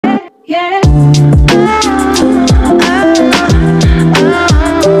Yeah.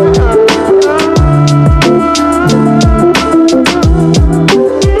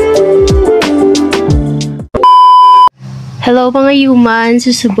 Hello mga human,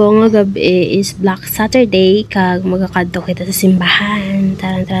 susubong nga gabi is Black Saturday kag magakadto kita sa simbahan.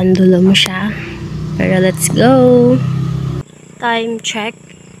 Taran-taran dulo mo siya. Pero let's go. Time check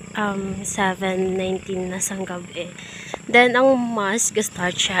 7:19 na sang gabi. Then ang mass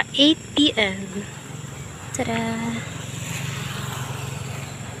ga-start siya 8 PM. Tada.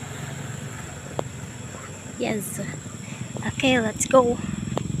 Yes. Okay, let's go.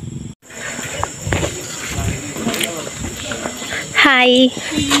 Hi.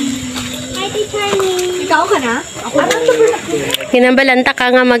 Hi, Charlie. Ikaw ka na? Ako na. Kinambalanta ka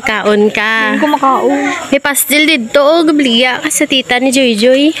nga magkaon ka. Hindi ko makaon. May pastil dito. O, gabliya ka sa tita ni Joy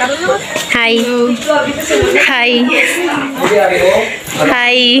Joy. Hi. Hi.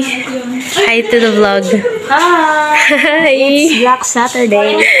 Hi. Hi to the vlog. Hi. Hi. It's Black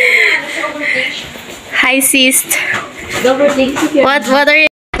Saturday. Hi sis. What are you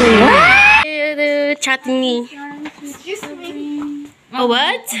chatting me? Oh,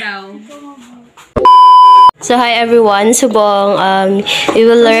 what? So, hi everyone. Subong, we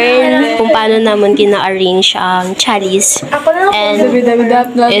will learn kung paano naman gina-arrange ang chalice. And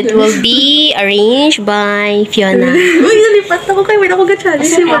it will be arranged by Fiona. Uy, nalipat ako kayo. Wala ko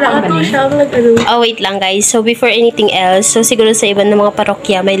ka-chalice. Wala ka to siya. Oh, wait lang guys. So, before anything else, so siguro sa iba ng mga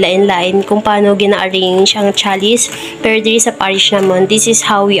parokya, may lain-lain kung paano gina-arrange ang chalice. Pero dito sa parish naman, this is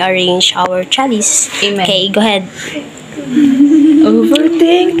how we arrange our chalice. Amen. Okay, go ahead.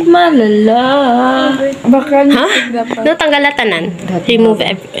 Overthink malala. Baka Ha? No, tanggal na tanan. Remove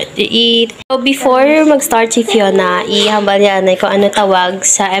it. So, before mag-start si Fiona, ihambal niya na kung ano tawag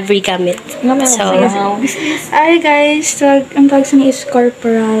sa every gamit. So, Ay guys, ang tawag sa niya is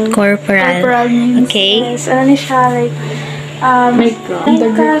corporal. corporal. Means, Okay. yes, ano niya siya, like,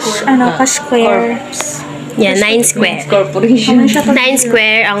 ka-square. Yeah, 9 square. Ano siya 9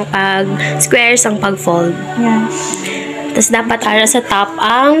 square ang squares ang pag-fold. Yes. Tapos dapat ara sa top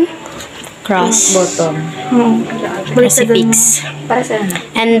ang cross. Bottom. Crucifix. Para sa ano?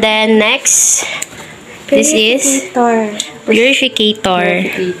 And then next, this is purificator.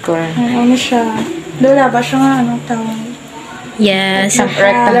 Ano siya? Lola ba siya nga anong tawag? Yes.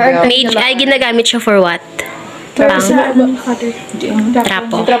 Ginagamit siya for what? Para sa anong cutter?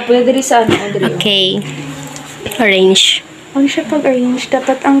 Trapo. Trapo na diri sa ano? Okay. Arrange. Ano siya pag-arrange?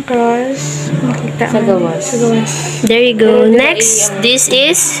 Dapat ang cross makita sa gawas. There you go. Next, this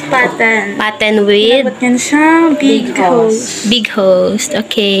is pattern with Dapat yan sa big holes. big host.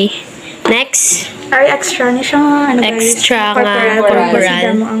 Okay. Next, Ay, extra niya siya nga. Ano Extra guys? nga, Corporal. corporal. Kasi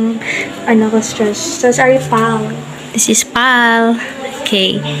damo ang ano ko stress. Tapos ay pal. this is pal.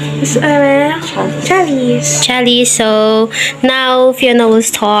 Okay. Tapos chalice. Chalice. So, now Fiona will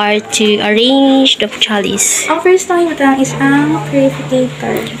start to arrange the chalice. Ang first na yung matang is ang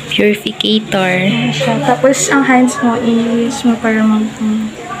purificator. Purificator. Ano siya. Tapos ang hands mo is mo para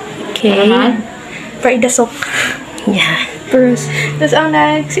Okay. para idasok. Yeah. Tapos ang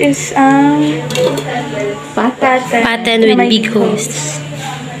next is ang Pattern with na may big host.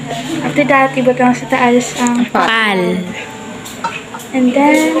 After that, ibot lang sa taas ang Pal. and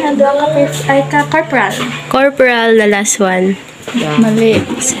then, ando ka corporal. Corporal, the last one. Mali.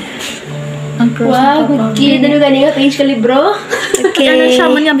 Ang cross. Wow, good kid. Ano gani ka? Page ka libro? Ano Okay.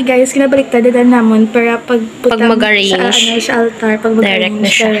 siya man yung guys, kinabaliktad na namon para Pag mag-arrange, sa altar, pag direct na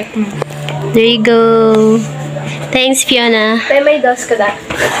siya. direct na. There you go. Thanks, Fiona. Tayo may dos ka da.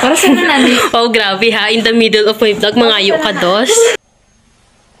 Para sa namin. Oh, grabe ha. In the middle of my vlog, mangayo ka dos.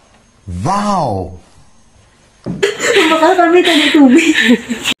 Wow! Baka kami tayo tubig.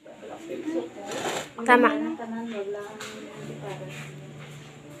 Tama.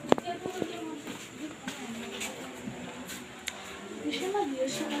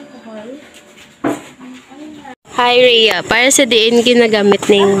 Hi, Rhea. Para sa diin ginagamit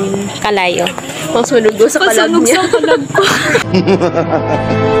ng kalayo. Masunog do sa kalag niya.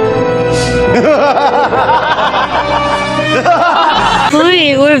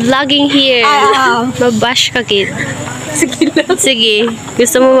 Uy, we're vlogging here. Mabash ka, kid. Sige lang. Sige.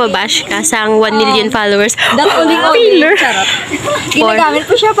 Gusto mo mabash ka sa 1 million followers? Dakuling charot. Ginagamit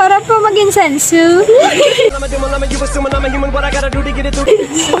ko siya para po mag-insenso.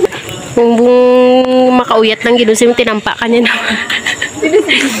 Kung makauyat lang ginusim, tinampa ka niya naman.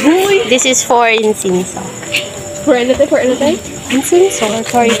 This is for incense. For ano tayo? Sensor.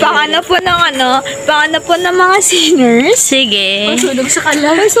 Sorry. Pakana po ng mga sinners. Sige. Pasunog sa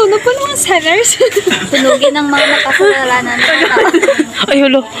kanila. Pasunog po ng mga sinners. Sunugin ng mga makasalanan na tao. Ay,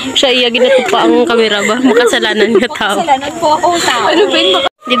 hulo. Siya iya ginatupa ang kamera ba? Makasalanan nga tao. Makasalanan po akong tao. Ano ba yun?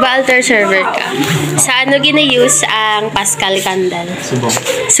 Di ba altar server ka? Sa ano gina-use ang Pascal candle? Subong.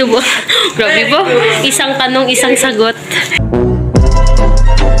 Subong. Grabe ba? Isang tanong, isang sagot.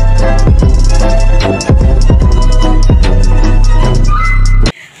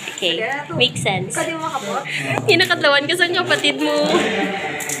 Okay, makes sense. Kinakatlawan ka sa kapatid mo.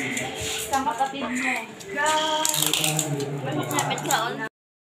 Sa kapatid mo.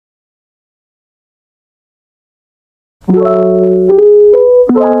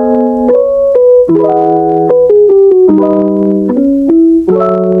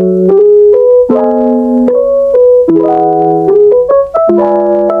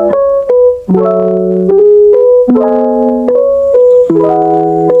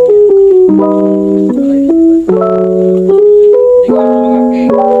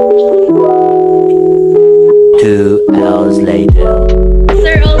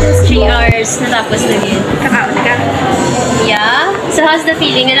 After almost 3 hours, natapos na yun. Kakaon ka. Yeah? So how's the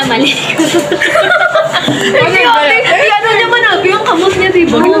feeling na mali ko? Ano niya manabi yung kamot niya,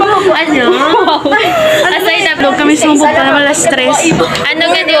 diba? Ano? Aside na Huwag kami sumubok pa naman stress. ano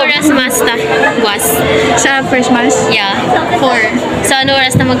gani oras masta? Was? Sa first mass, Yeah. 4. So ano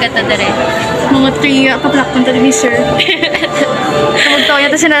oras na magkatadere? mga 3 kaplak punta ni sir. Kamagtaw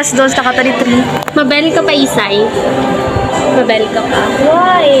niya ito sinas 2, takata ni 3. Mabel ka pa, Isay? Mabel ka pa?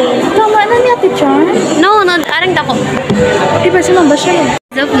 Why? Tama na niya, teacher? No, arang tako. Diba si Mamba siya?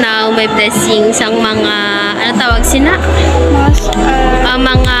 As of now, may blessings ang mga, ano tawag sina? Mas, Ang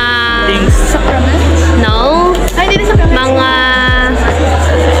mga, sacrament? no? Ay, hindi na sacrament.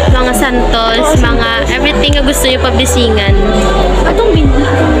 Mga santos, mga everything na gusto nyo pablisingan. Atong bindi.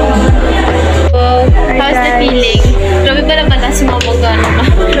 So, how's the feeling? Grabe ba naman na sumabog ka?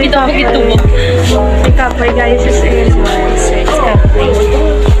 Ito ako gitumo. Recovery guys is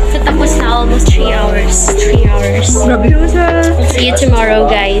So, tapos na almost 3 hours. 3 hours. Grabe mo sa... See you tomorrow,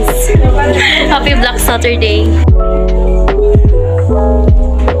 guys. Happy Black Saturday.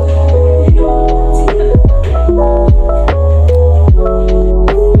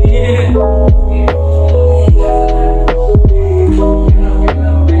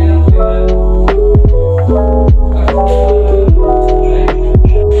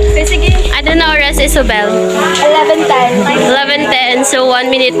 Ano na oras, Isobel? 11:10. 11:10, so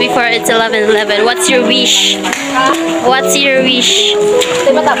 1 minute before it's 11:11. What's your wish? What's your wish?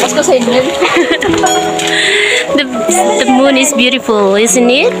 Di ba tapos ko sa inyo? The moon is beautiful, isn't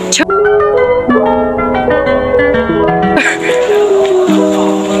it?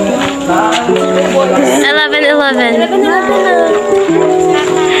 11:11.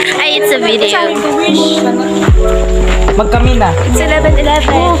 Ay, it's a video. Magkami na. It's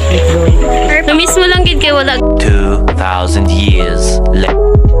 11:11. Namiss mo lang gid kay wala. 2,000 years later.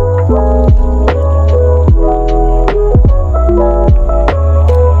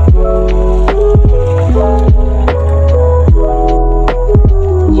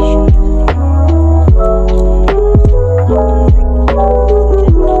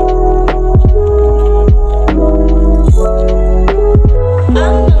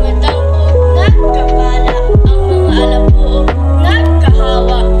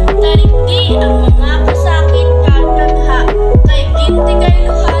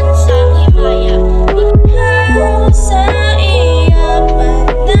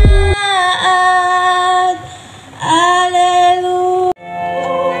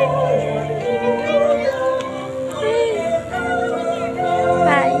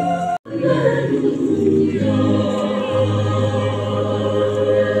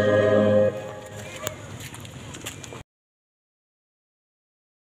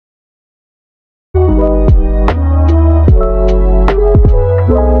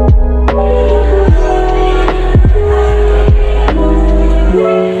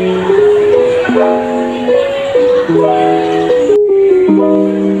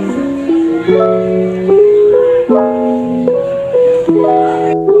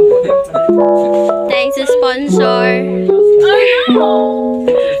 Thanks to sponsor.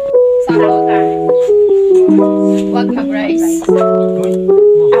 Wag ka, Bryce.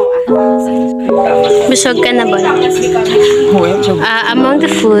 Busog ka na ba? Among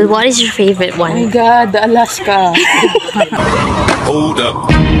the food, what is your favorite Oh my one? God, the Alaska. Hold up.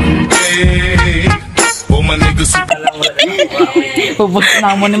 Hey, Pubot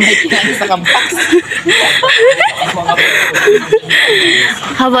na mo na may sa kabox.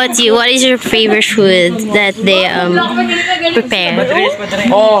 How about you? What is your favorite food that they prepare?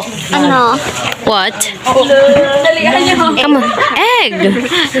 Oh, Ano? What? Come on. Egg!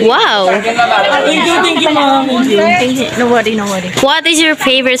 Wow! thank you, mom. No worry, no worry. What is your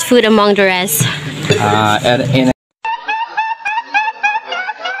favorite food among the rest?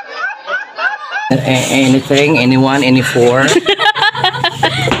 Anything, anyone, any four.